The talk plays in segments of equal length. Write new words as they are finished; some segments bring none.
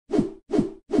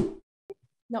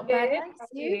Not bad, thanks.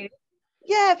 You?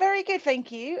 Yeah, very good,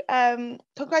 thank you.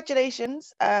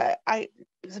 Congratulations.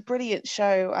 It's a brilliant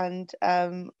show, and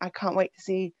I can't wait to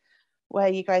see where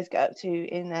you guys get up to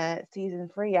in season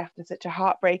 3 after such a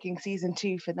heartbreaking season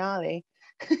 2 finale.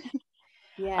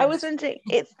 Yes. I was wondering,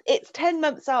 it's 10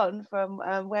 months on from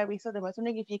where we saw them. I was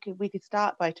wondering if we could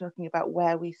start by talking about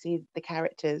where we see the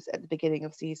characters at the beginning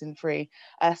of season 3,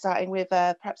 starting with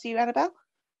perhaps you, Annabel.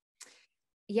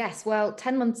 Yes, well,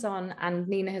 10 months on, and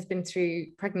Nina has been through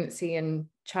pregnancy and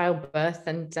childbirth,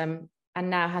 and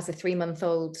now has a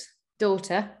 3-month-old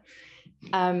daughter.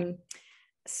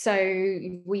 So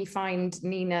we find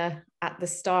Nina at the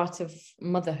start of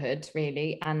motherhood,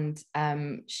 really, and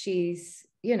she's,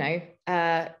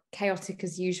 chaotic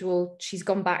as usual. She's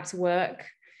gone back to work,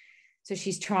 so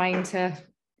she's trying to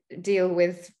deal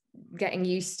with getting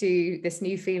used to this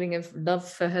new feeling of love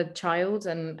for her child,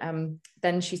 and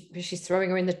then she's throwing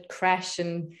her in the creche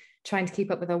and trying to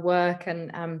keep up with her work,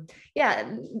 and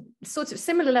sort of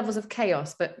similar levels of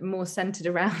chaos, but more centered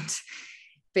around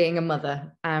being a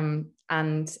mother, and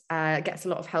gets a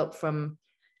lot of help from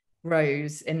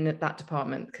Rose in that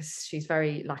department, because she's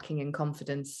very lacking in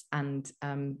confidence, and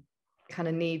kind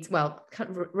of needs,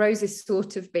 Rose is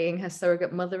sort of being her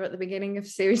surrogate mother at the beginning of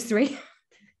series 3.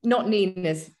 Not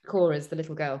Nina's, Cora's, the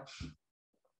little girl.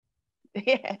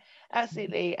 Yeah,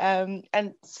 absolutely. And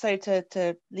so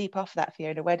to leap off that,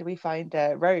 Fiona, where do we find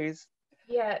Rose?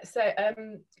 Yeah, so I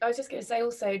was just going to say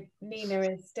also, Nina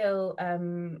is still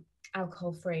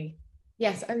alcohol free.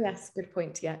 Yes. Oh yes, good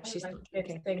point. Yeah, she's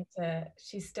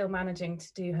she's still managing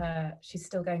to do she's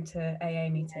still going to AA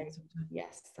meetings.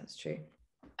 Yes, that's true.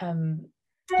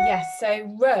 Yes,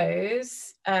 so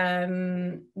Rose,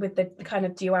 with the kind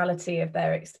of duality of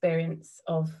their experience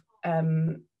of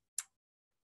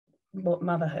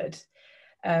motherhood,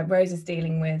 Rose is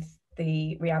dealing with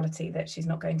the reality that she's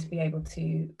not going to be able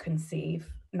to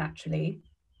conceive naturally,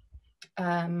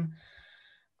 and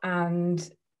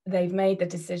they've made the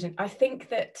decision. I think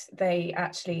that they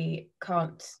actually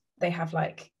can't, they have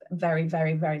like very,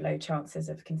 very, very low chances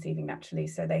of conceiving naturally,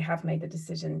 so they have made the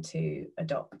decision to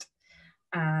adopt.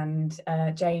 And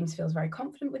James feels very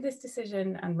confident with this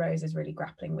decision, and Rose is really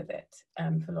grappling with it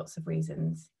for lots of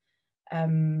reasons.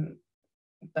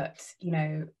 But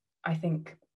I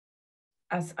think,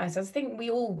 as I think we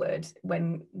all would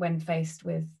when faced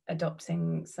with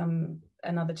adopting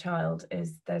another child,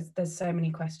 is there's so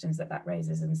many questions that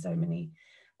raises, and so many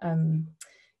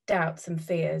doubts and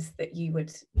fears that you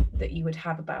would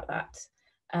have about that.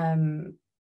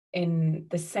 In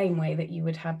the same way that you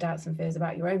would have doubts and fears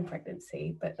about your own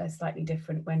pregnancy, but they're slightly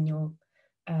different when you're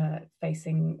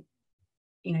facing,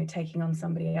 taking on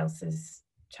somebody else's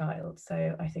child.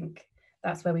 So I think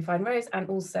that's where we find Rose, and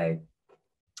also,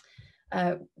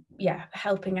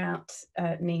 helping out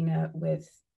Nina with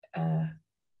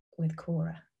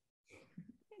Cora.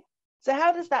 So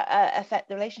how does that affect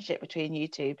the relationship between you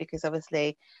two? Because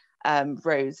obviously,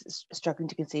 Rose is struggling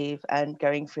to conceive and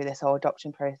going through this whole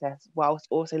adoption process whilst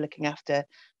also looking after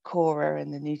Cora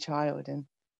and the new child.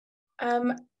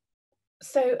 And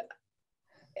so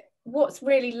what's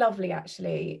really lovely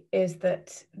actually is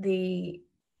that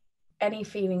any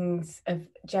feelings of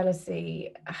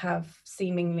jealousy have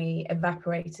seemingly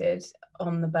evaporated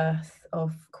on the birth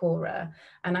of Cora.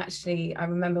 And actually, I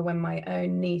remember when my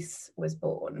own niece was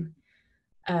born,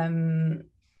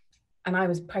 and I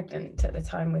was pregnant at the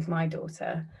time with my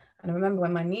daughter. And I remember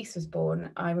when my niece was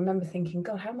born, I remember thinking,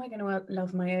 God, how am I going to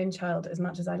love my own child as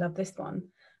much as I love this one?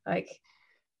 Like,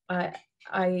 I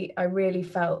really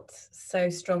felt so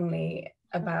strongly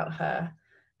about her.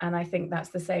 And I think that's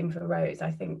the same for Rose.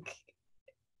 I think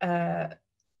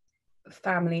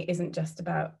family isn't just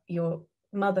about your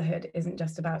motherhood, isn't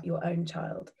just about your own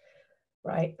child,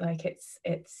 right? Like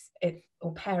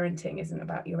or parenting isn't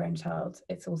about your own child.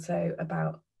 It's also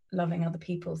about loving other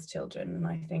people's children. And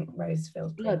I think Rose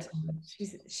feels blood.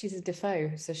 She's a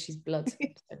Defoe, so she's blood.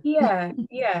 yeah,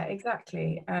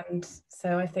 exactly. And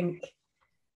so I think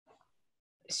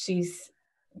she's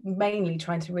mainly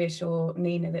trying to reassure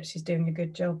Nina that she's doing a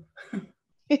good job.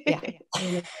 Yeah.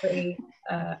 Nina's pretty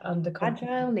underconfident.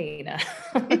 Agile Nina.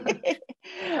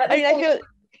 I feel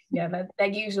their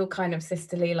usual kind of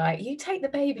sisterly, like, you take the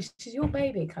baby, she's your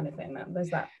baby kind of thing.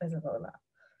 There's a lot of that.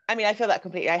 I mean, I feel that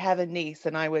completely. I have a niece,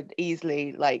 and I would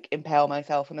easily like impale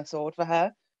myself on a sword for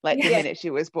her, like the minute she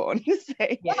was born. So.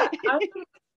 Yeah,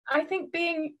 I think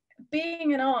being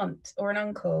an aunt or an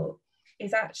uncle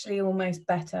is actually almost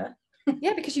better.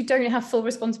 Yeah, because you don't have full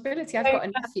responsibility. I've got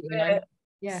a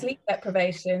nephew. Sleep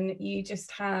deprivation. You just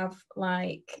have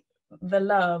like the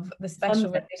love, the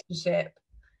special relationship.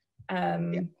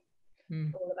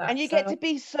 all of that. And you get to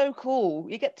be so cool.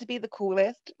 You get to be the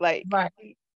coolest, like right,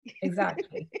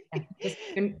 exactly. Yeah.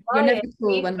 You're never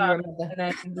cool when you're a mother.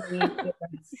 And then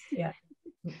yeah.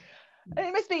 And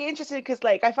it must be interesting because,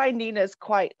 like, I find Nina's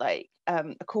quite like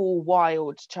a cool,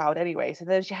 wild child anyway. So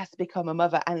then she has to become a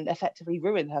mother and effectively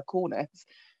ruin her coolness.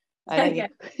 And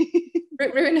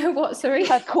ruin her what? Sorry,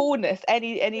 her coolness.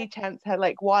 Any chance her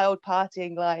like wild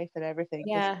partying life and everything.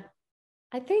 Yeah,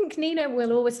 I think Nina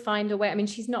will always find a way. I mean,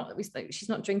 she's not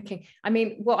drinking. I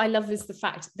mean, what I love is the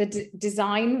fact that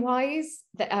design wise,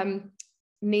 that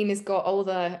Nina's got all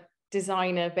the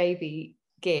designer baby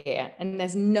gear, and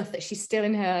there's nothing. She's still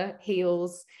in her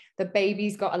heels. The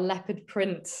baby's got a leopard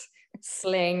print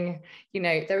sling. You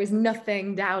know, there is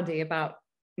nothing dowdy about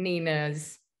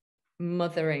Nina's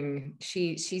mothering.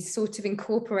 She's sort of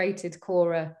incorporated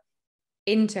Cora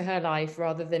into her life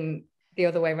rather than the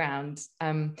other way around.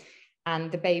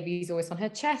 And the baby's always on her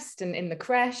chest and in the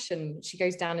creche, and she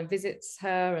goes down and visits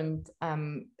her, and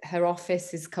her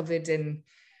office is covered in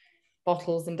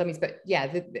bottles and dummies. But yeah,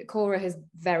 the Cora has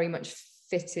very much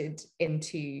fitted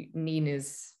into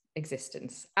Nina's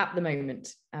existence at the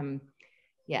moment.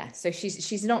 Yeah, so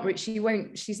she's not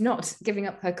giving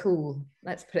up her cool.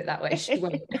 Let's put it that way. She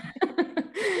won't.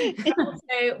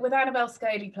 So with Annabel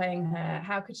Scholey playing her,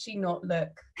 how could she not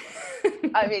look?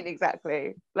 I mean,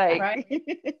 exactly. Like, right?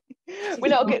 we're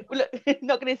not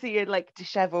going to see a like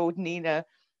disheveled Nina.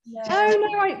 Yeah. Oh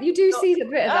no, you do see a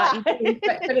bit of that,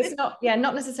 but it's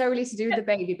not necessarily to do with the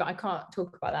baby. But I can't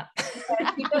talk about that.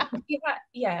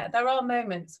 There are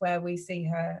moments where we see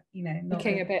her, you know,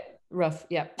 looking a bit rough.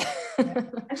 Yeah.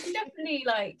 And she definitely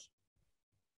like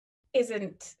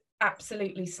isn't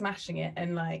absolutely smashing it,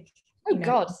 and like, oh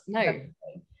God, no.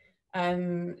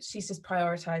 She's just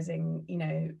prioritizing, you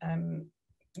know,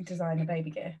 designer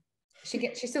baby gear. She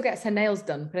still gets her nails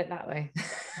done, put it that way.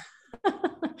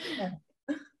 Yeah.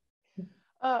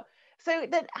 So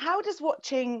then how does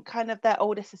watching kind of their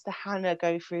older sister Hannah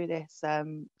go through this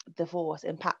divorce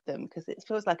impact them? Because it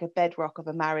feels like a bedrock of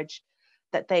a marriage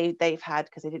that they've had,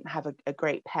 because they didn't have a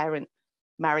great parent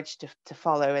marriage to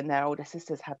follow, and their older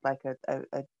sisters had like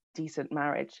a decent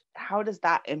marriage. How does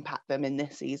that impact them in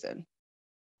this season?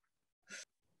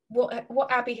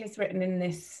 What Abi has written in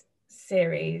this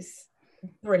series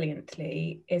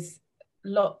brilliantly is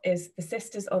the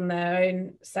sisters on their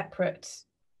own separate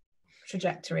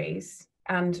trajectories,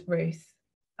 and Ruth,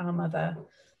 our mother,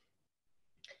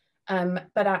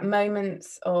 but at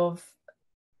moments of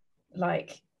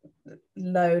like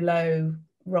low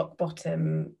rock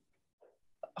bottom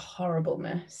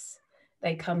horribleness,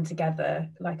 they come together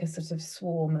like a sort of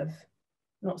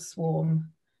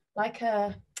like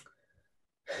a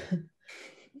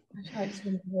I'm trying to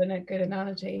think of a good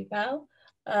analogy, Belle.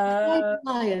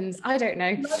 Lions, I don't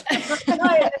know.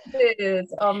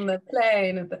 Lions on the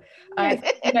plane of the,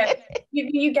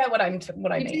 you get what I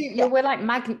mean. We're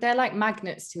like they're like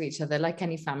magnets to each other, like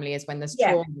any family is. When there's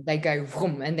trauma, they go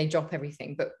vroom, and they drop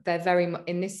everything. But they're very much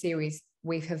in this series.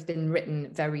 We have been written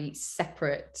very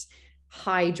separate,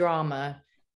 high drama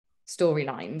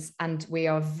storylines, and we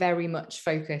are very much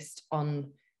focused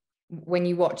on. When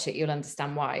you watch it, you'll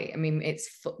understand why. I mean, it's,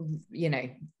 you know,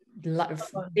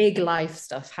 big life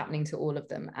stuff happening to all of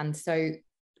them. And so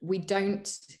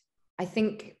I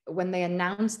think when they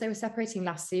announced they were separating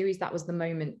last series, that was the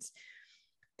moment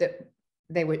that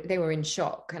they were in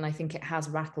shock. And I think it has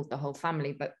rattled the whole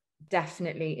family. But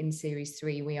definitely in series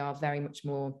 3, we are very much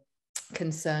more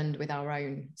concerned with our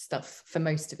own stuff for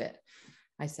most of it,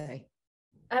 I say.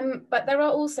 But there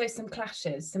are also some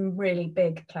clashes, some really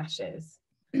big clashes.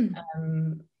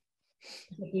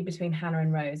 Between Hannah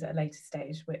and Rose at a later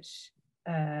stage, which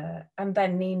and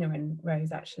then Nina and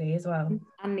Rose actually as well,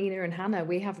 and Nina and Hannah,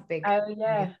 we have a big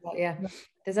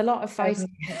there's a lot of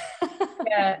fighting.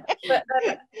 But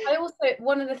I also,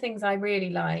 one of the things I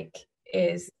really like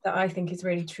is that I think is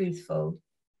really truthful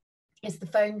is the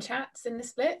phone chats in the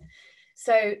split.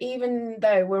 So even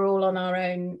though we're all on our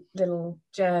own little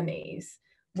journeys,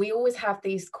 we always have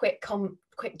these quick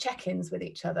check-ins with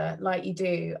each other, like you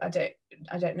do. I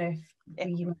don't know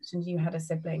if you mentioned you had a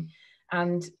sibling,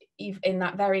 and in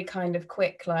that very kind of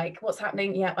quick, like, what's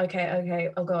happening? Yeah,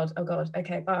 okay, oh god,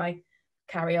 okay, bye,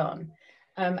 carry on.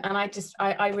 And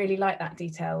I really like that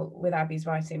detail with Abi's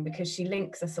writing, because she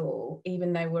links us all,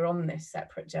 even though we're on this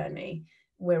separate journey.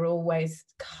 We're always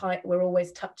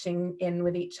touching in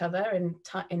with each other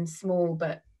in small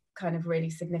but kind of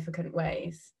really significant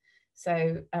ways.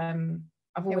 So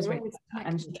I've always read that,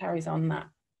 and she carries on that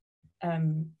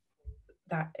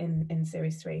that in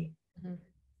series 3.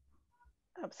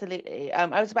 Absolutely.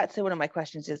 I was about to say, one of my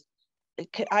questions is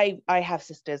I have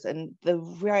sisters, and the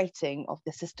writing of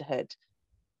the sisterhood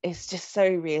is just so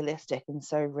realistic and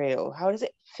so real. How does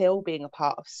it feel being a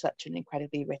part of such an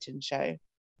incredibly written show?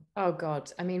 Oh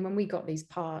God, I mean, when we got these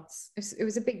parts, it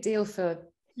was a big deal for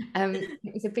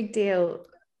it was a big deal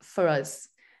for us.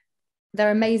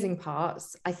 They're amazing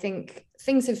parts. I think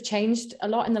things have changed a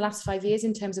lot in the last 5 years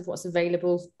in terms of what's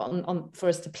available on for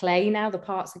us to play now. The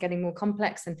parts are getting more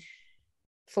complex, and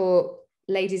for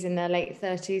ladies in their late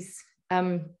 30s,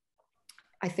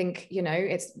 I think, you know,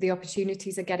 it's the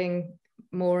opportunities are getting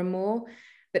more and more.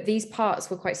 But these parts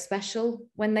were quite special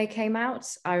when they came out.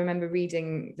 I remember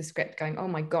reading the script going, oh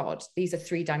my God, these are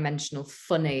three-dimensional,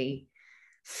 funny,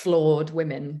 flawed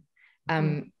women.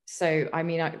 So, I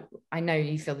mean, I know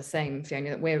you feel the same,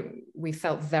 Fiona, that we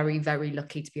felt very, very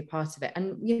lucky to be a part of it.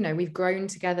 And, you know, we've grown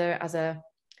together as a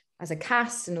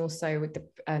cast, and also with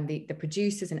the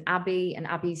producers and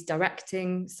Abby's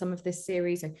directing some of this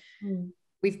series. So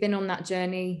we've been on that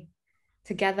journey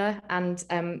together, and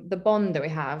the bond that we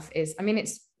have is, I mean,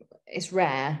 it's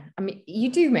rare. I mean,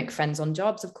 you do make friends on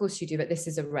jobs, of course you do, but this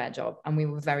is a rare job, and we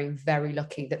were very, very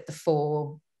lucky that the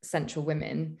four central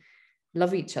women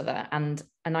love each other, and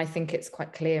I think it's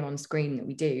quite clear on screen that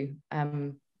we do,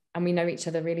 and we know each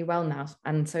other really well now,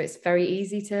 and so it's very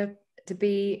easy to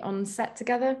be on set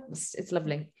together. It's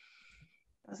lovely.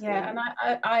 Yeah, and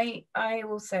I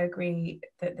also agree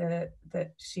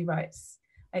that she writes.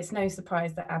 It's no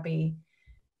surprise that Abi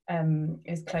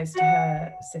is close to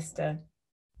her sister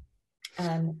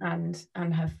and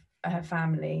her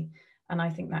family, and I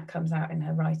think that comes out in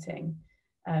her writing.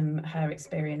 Her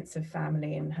experience of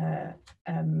family and her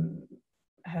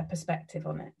perspective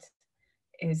on it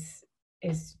is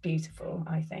beautiful,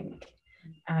 I think,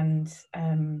 and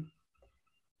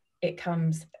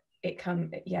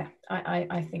yeah,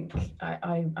 I think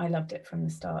I loved it from the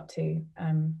start too.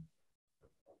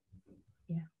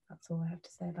 Yeah, that's all I have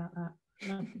to say about that.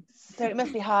 So it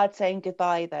must be hard saying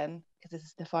goodbye then, because this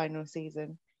is the final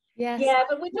season. Yes. Yeah,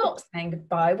 but we're not saying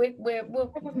goodbye. We're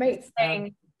mates,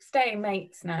 staying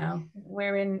mates now.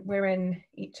 We're in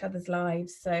each other's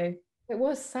lives. So it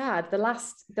was sad. The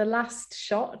last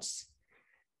shot.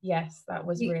 Yes, that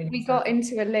was really. We got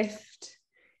into a lift,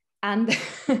 and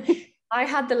I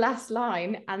had the last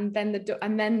line, and then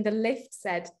the lift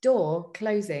said door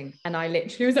closing, and I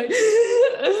literally was like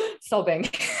sobbing.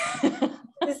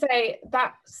 To say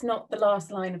that's not the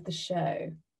last line of the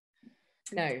show.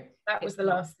 No, that was the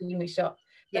last scene we shot.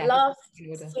 The yeah, last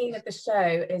scene of the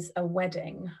show is a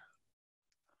wedding.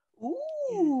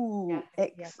 Ooh,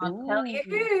 yes. I'll tell you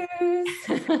who's.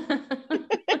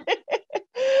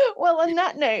 Well, on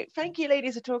that note, thank you,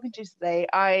 ladies, for talking to us today.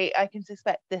 I can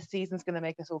suspect this season's going to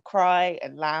make us all cry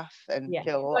and laugh and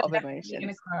feel a lot of emotions. I'm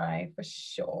going to cry for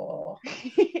sure.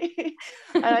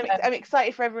 And I'm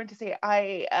excited for everyone to see it.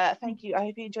 I thank you. I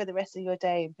hope you enjoy the rest of your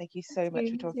day, and thank you so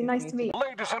much for talking. Nice to meet you.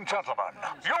 Ladies and gentlemen,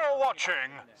 you're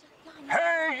watching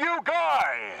Hey You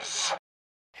Guys.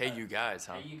 Hey You Guys,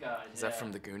 huh? Hey You Guys. Is that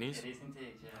from the Goonies? It is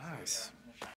indeed, yes. Nice.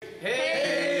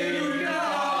 Hey!